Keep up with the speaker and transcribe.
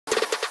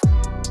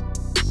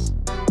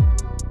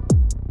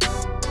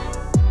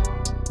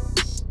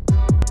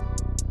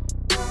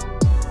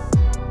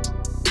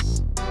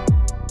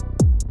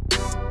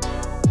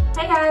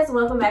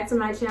welcome back to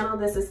my channel.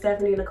 This is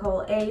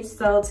StephanieNicoleH.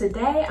 So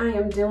today I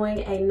am doing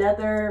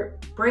another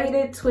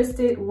braided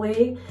twisted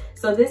wig.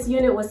 So this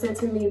unit was sent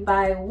to me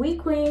by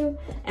WeQueen,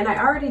 and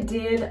I already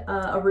did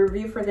a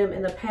review for them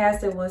in the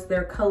past. It was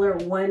their color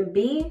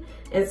 1B,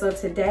 and so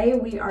today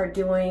we are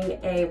doing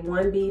a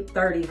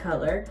 1B30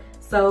 color.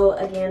 So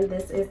again,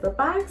 this is the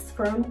box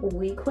from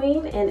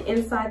WeQueen, and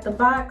inside the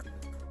box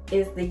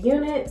is the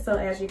unit. So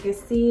as you can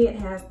see, it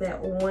has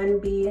that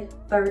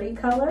 1B30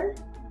 color.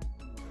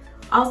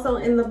 Also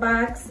in the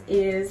box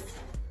is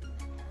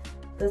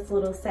this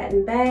little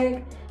satin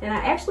bag, and I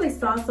actually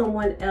saw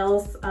someone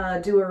else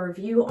do a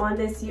review on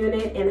this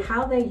unit, and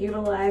how they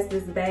utilize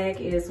this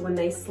bag is when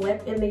they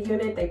slip in the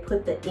unit, they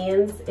put the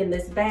ends in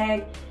this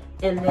bag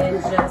and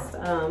then just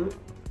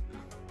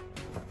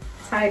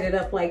tied it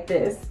up like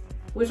this,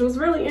 which was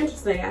really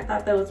interesting. I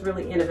thought that was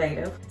really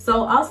innovative.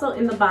 So also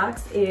in the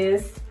box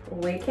is a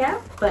wig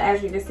cap, but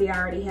as you can see, I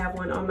already have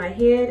one on my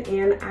head,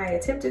 and I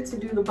attempted to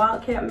do the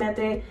bald cap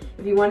method.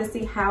 If you want to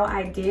see how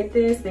I did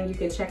this, then you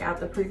can check out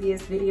the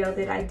previous video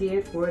that I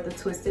did for the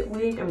twisted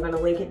wig. I'm going to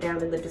link it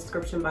down in the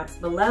description box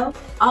below.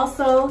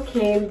 Also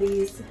came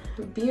these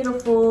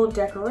beautiful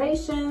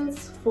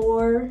decorations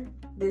for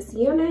this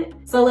unit.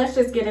 So let's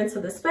just get into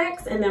the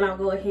specs, and then I'll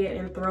go ahead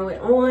and throw it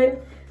on.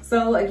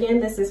 So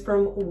again, this is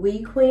from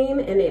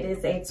WeQueen, and it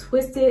is a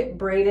twisted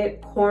braided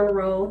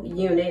cornrow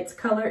unit.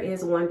 Color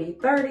is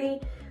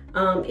 1B30.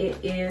 It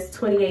is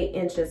 28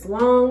 inches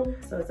long,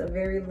 so it's a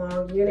very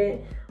long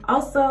unit.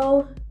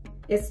 Also,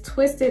 it's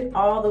twisted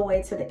all the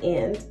way to the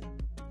end,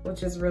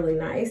 which is really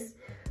nice.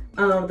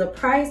 The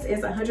price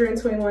is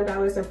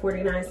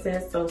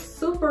 $121.49, so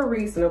super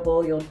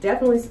reasonable. You'll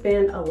definitely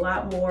spend a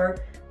lot more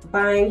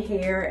buying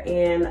hair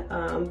and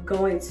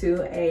going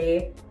to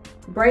a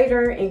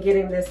braider and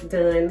getting this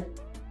done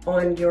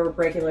on your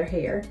regular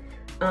hair.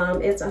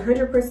 It's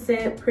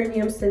 100%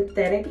 premium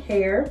synthetic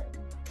hair.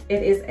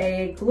 It is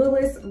a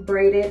glueless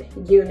braided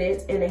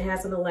unit, and it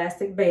has an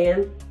elastic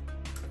band.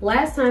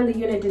 Last time the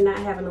unit did not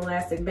have an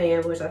elastic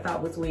band, which I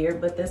thought was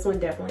weird, but this one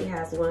definitely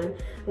has one.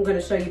 I'm going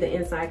to show you the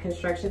inside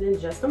construction in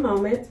just a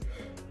moment.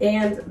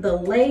 And the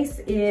lace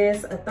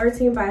is a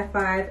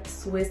 13x5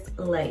 Swiss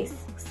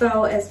lace.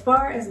 So as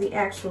far as the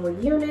actual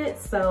unit,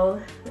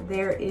 so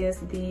there is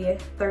the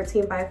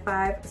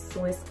 13x5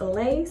 Swiss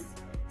lace.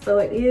 So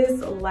it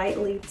is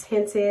lightly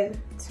tinted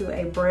to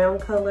a brown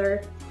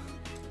color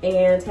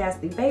and has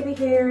the baby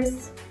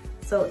hairs.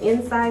 So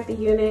inside the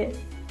unit,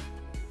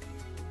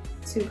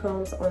 2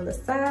 combs on the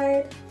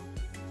side,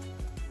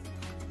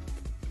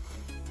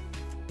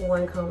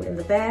 1 comb in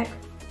the back.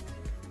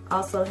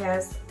 Also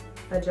has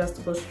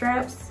adjustable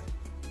straps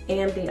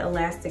and the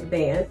elastic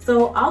band.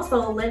 So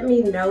also let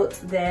me note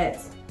that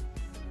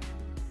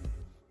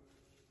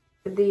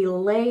the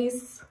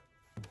lace,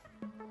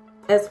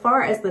 as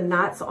far as the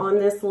knots on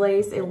this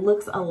lace, it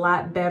looks a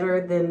lot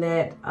better than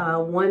that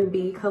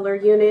 1B color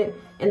unit,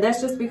 and that's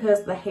just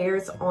because the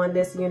hairs on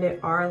this unit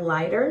are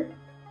lighter.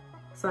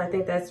 So I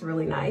think that's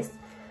really nice.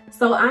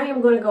 So I am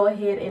going to go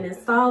ahead and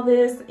install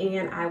this,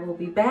 and I will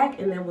be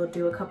back, and then we'll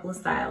do a couple of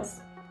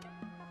styles.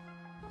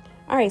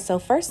 All right, so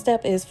first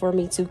step is for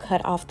me to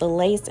cut off the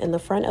lace in the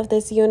front of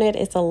this unit.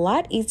 It's a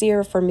lot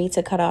easier for me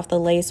to cut off the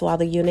lace while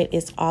the unit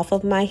is off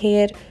of my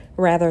head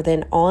rather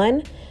than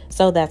on.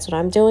 So that's what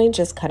I'm doing,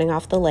 just cutting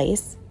off the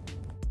lace.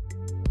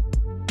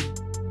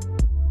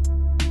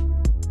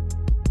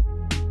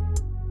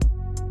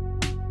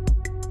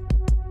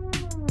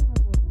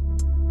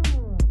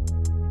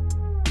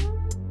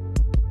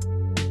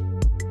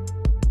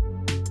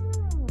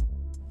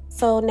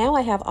 So now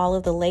I have all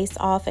of the lace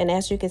off, and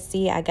as you can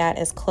see, I got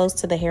as close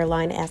to the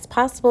hairline as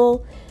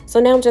possible.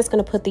 So now I'm just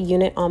going to put the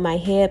unit on my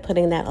head,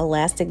 putting that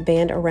elastic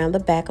band around the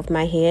back of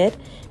my head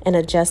and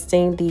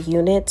adjusting the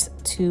unit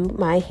to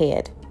my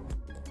head.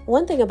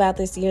 One thing about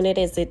this unit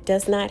is it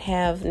does not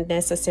have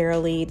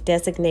necessarily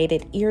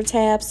designated ear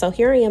tabs. So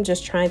here I am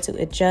just trying to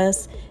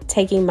adjust,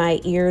 taking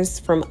my ears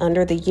from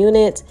under the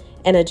unit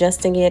and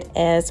adjusting it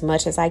as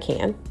much as I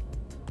can.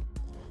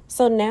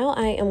 So now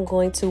I am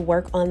going to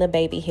work on the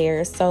baby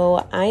hairs.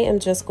 So I am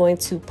just going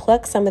to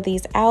pluck some of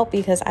these out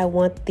because I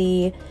want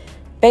the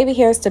baby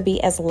hairs to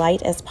be as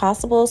light as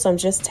possible. So I'm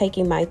just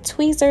taking my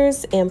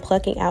tweezers and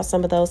plucking out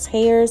some of those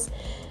hairs.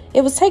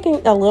 It was taking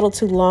a little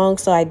too long,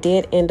 so I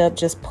did end up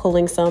just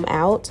pulling some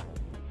out.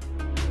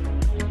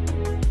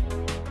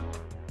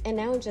 And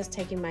now I'm just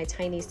taking my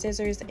tiny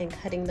scissors and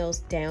cutting those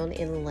down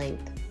in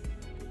length.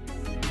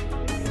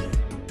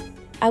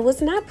 I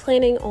was not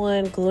planning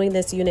on gluing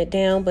this unit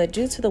down, but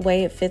due to the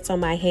way it fits on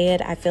my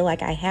head, I feel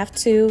like I have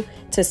to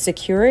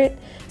secure it.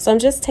 So I'm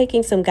just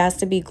taking some Got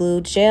to Be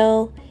Glued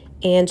gel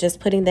and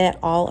just putting that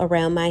all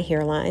around my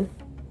hairline.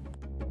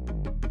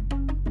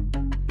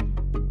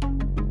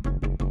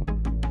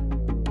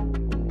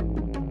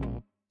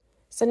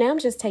 So now I'm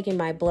just taking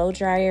my blow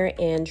dryer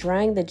and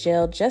drying the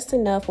gel just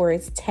enough where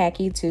it's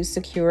tacky to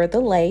secure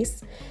the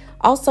lace.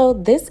 Also,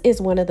 this is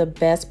one of the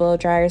best blow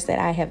dryers that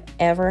I have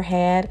ever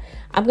had.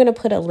 I'm going to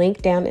put a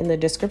link down in the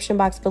description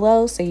box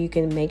below so you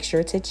can make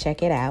sure to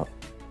check it out.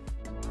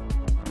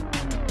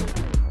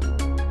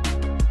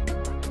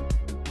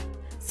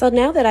 So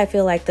now that I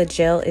feel like the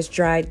gel is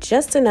dried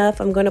just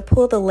enough, I'm going to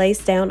pull the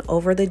lace down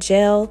over the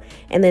gel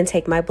and then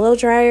take my blow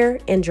dryer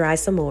and dry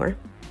some more.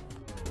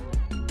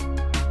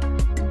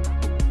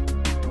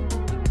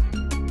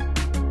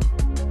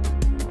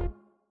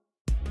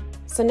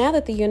 So now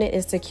that the unit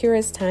is secure,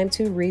 it's time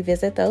to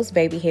revisit those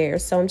baby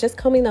hairs. So I'm just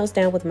combing those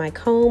down with my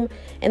comb,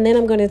 and then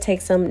I'm going to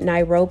take some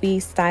Nairobi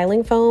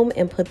styling foam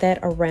and put that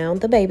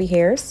around the baby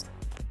hairs.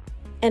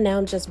 And now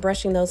I'm just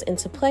brushing those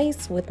into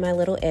place with my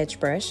little edge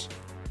brush.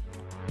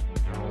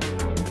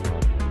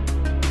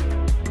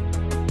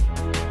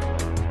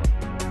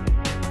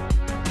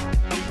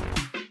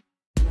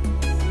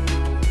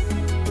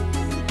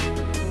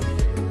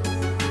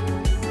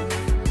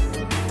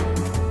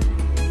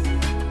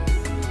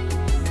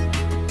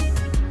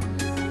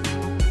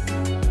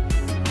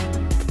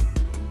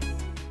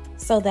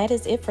 So that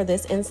is it for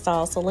this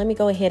install. So let me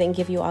go ahead and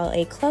give you all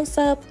a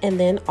close-up and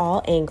then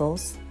all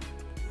angles.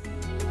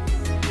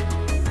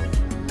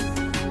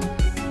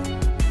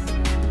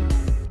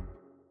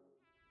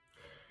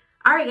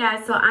 Alright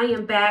guys, so I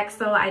am back.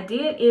 So I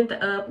did end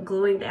up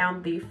gluing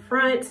down the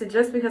front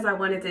just because I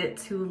wanted it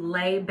to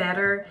lay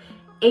better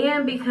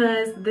and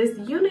because this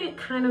unit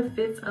kind of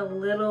fits a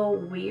little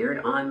weird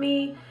on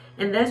me.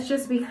 And that's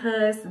just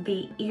because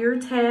the ear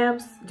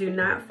tabs do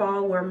not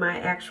fall where my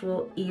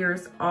actual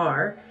ears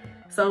are.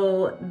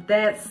 So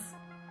that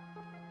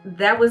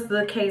was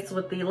the case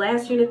with the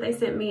last unit they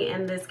sent me,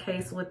 and this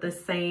case with the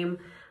same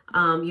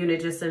unit,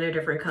 just in a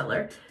different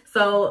color.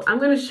 So I'm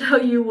going to show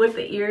you what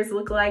the ears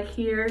look like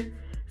here.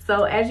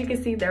 So as you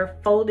can see, they're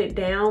folded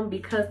down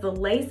because the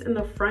lace in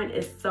the front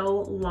is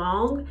so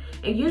long.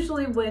 And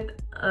usually with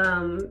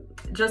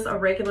just a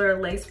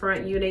regular lace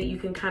front unit, you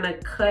can kind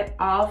of cut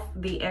off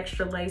the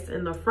extra lace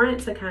in the front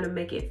to kind of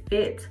make it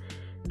fit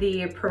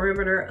the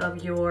perimeter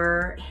of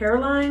your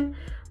hairline.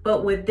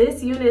 But with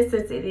this unit,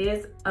 since it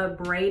is a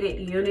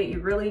braided unit, you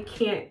really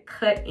can't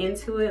cut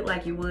into it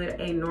like you would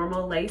a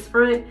normal lace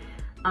front,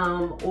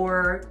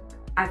 or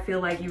I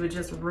feel like you would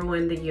just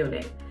ruin the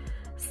unit.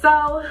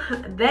 So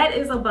that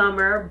is a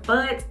bummer,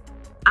 but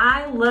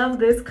I love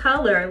this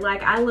color.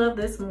 Like, I love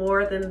this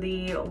more than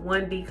the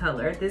 1B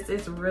color. This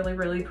is really,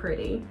 really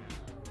pretty.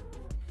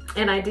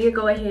 And I did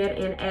go ahead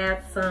and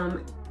add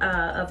some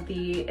of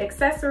the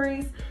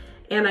accessories,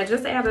 and I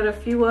just added a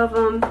few of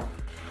them.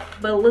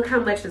 But look how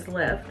much is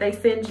left. They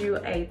send you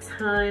a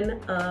ton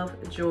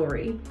of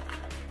jewelry.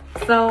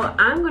 So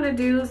I'm gonna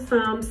do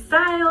some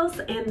styles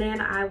and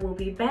then I will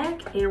be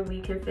back and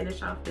we can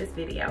finish off this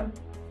video.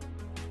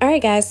 All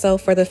right guys, so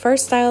for the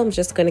first style, I'm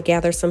just gonna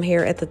gather some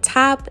hair at the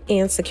top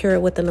and secure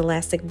it with an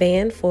elastic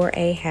band for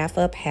a half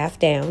up, half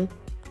down.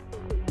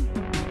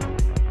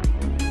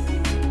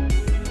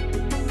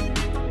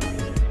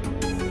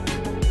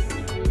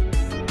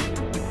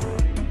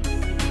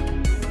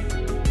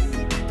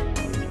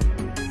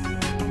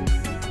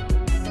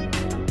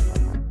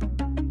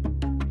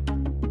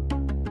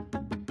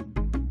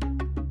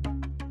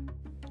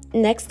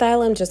 Next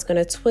style, I'm just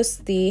going to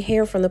twist the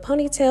hair from the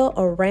ponytail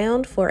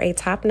around for a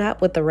top knot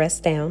with the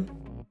rest down.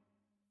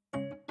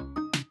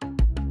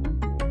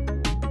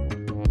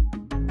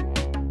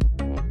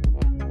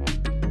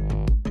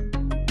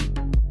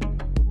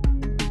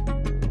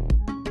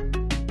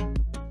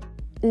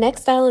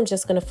 Next style, I'm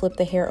just going to flip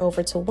the hair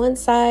over to one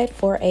side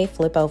for a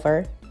flip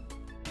over.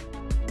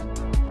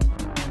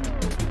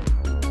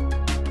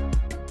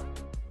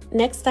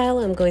 Next style,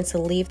 I'm going to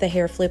leave the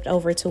hair flipped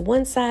over to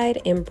one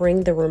side and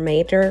bring the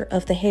remainder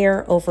of the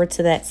hair over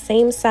to that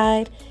same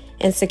side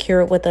and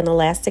secure it with an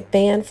elastic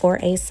band for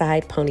a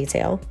side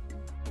ponytail.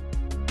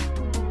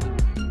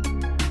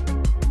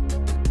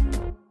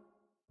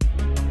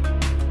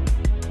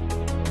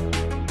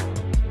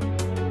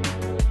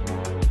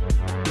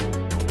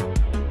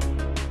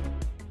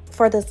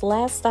 For this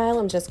last style,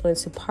 I'm just going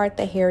to part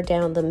the hair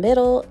down the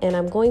middle and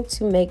I'm going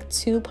to make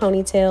two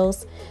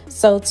ponytails.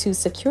 So to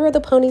secure the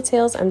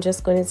ponytails, I'm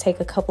just going to take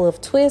a couple of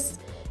twists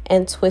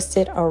and twist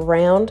it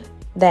around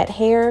that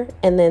hair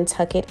and then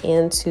tuck it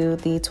into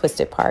the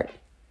twisted part.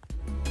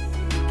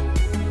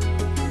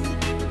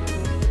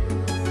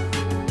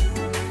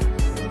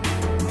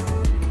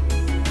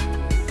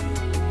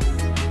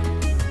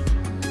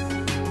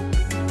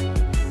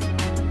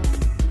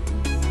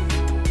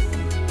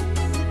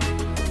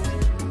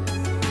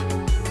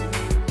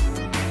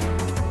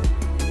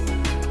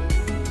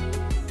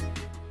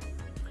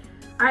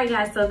 Alright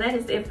guys, so that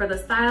is it for the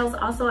styles.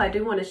 Also, I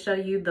do want to show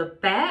you the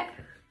back.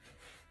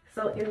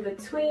 So in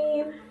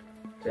between,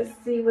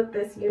 just see what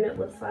this unit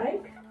looks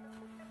like.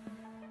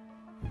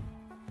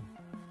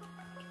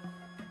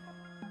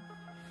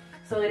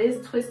 So it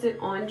is twisted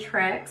on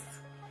tracks.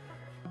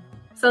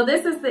 So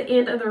this is the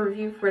end of the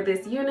review for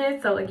this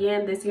unit. So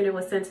again, this unit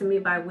was sent to me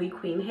by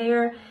WeQueen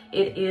Hair.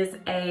 It is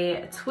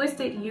a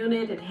twisted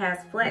unit. It has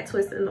flat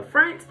twists in the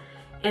front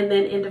and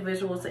then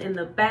individuals in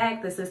the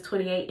back. This is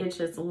 28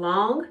 inches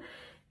long.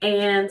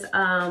 And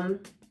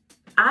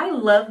I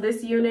love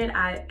this unit.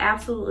 I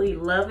absolutely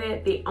love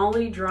it. The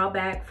only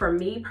drawback for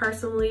me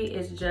personally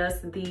is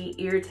just the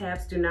ear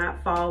tabs do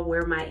not fall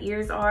where my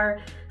ears are.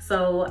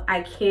 So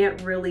I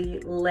can't really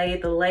lay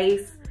the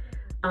lace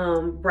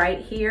right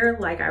here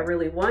like I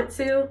really want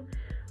to.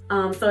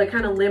 So it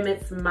kind of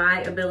limits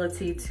my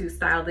ability to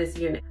style this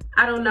unit.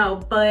 I don't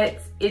know,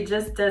 but it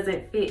just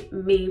doesn't fit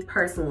me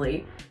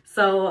personally.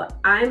 So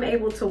I'm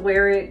able to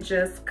wear it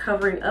just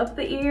covering up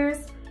the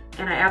ears,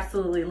 and I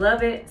absolutely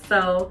love it.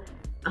 So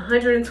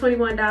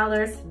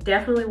 $121,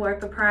 definitely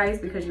worth the price,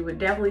 because you would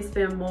definitely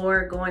spend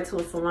more going to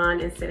a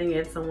salon and sitting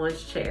in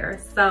someone's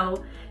chair.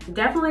 So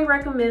definitely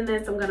recommend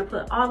this. I'm gonna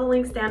put all the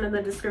links down in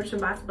the description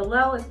box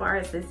below as far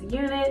as this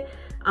unit.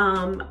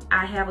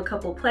 I have a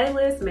couple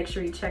playlists, make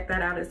sure you check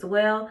that out as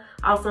well.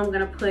 Also, I'm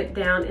gonna put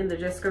down in the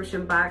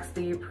description box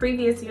the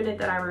previous unit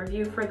that I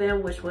reviewed for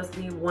them, which was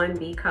the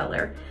 1B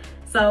color.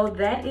 So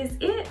that is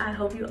it. I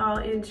hope you all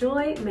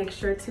enjoyed. Make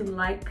sure to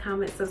like,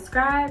 comment,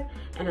 subscribe,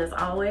 and as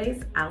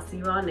always, I'll see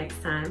you all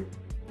next time.